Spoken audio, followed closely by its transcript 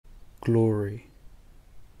glory.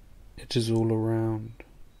 It is all around.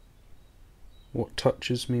 What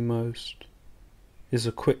touches me most is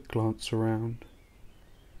a quick glance around.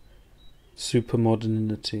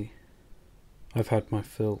 Supermodernity. I've had my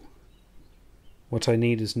fill. What I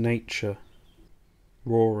need is nature,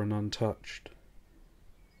 raw and untouched.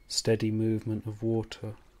 Steady movement of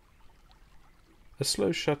water. A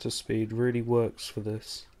slow shutter speed really works for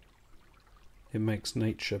this. It makes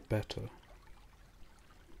nature better.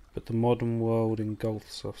 But the modern world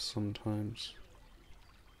engulfs us sometimes.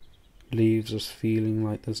 Leaves us feeling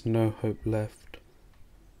like there's no hope left.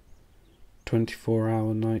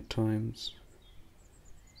 24-hour night times.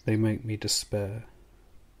 They make me despair.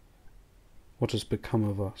 What has become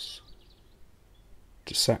of us?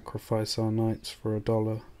 To sacrifice our nights for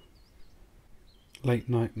 $1. Late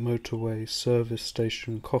night motorway service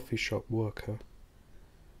station coffee shop worker.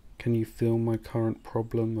 Can you feel my current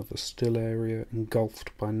problem of a still area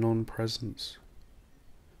engulfed by non-presence?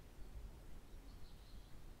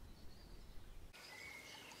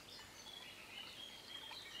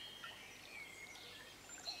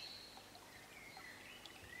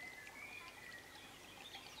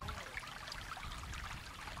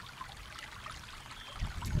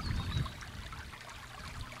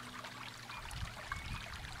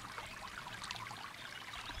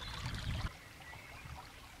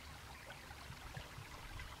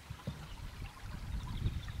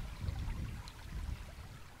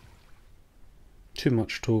 Too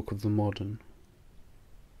much talk of the modern.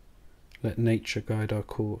 Let nature guide our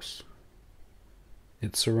course.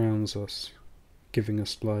 It surrounds us, giving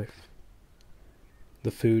us life.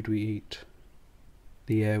 The food we eat,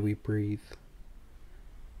 the air we breathe.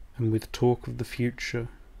 And with talk of the future,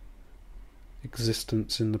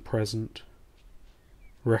 existence in the present,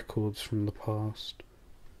 records from the past.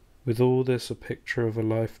 With all this, a picture of a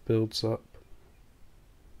life builds up,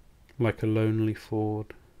 like a lonely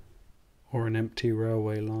ford or an empty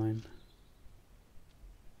railway line.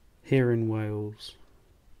 Here in Wales,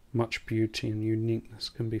 much beauty and uniqueness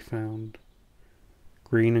can be found.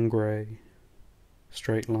 Green and grey,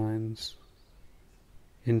 straight lines.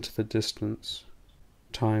 Into the distance,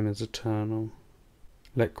 time is eternal.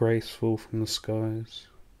 Let grace fall from the skies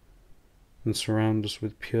and surround us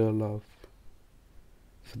with pure love,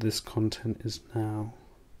 for this content is now.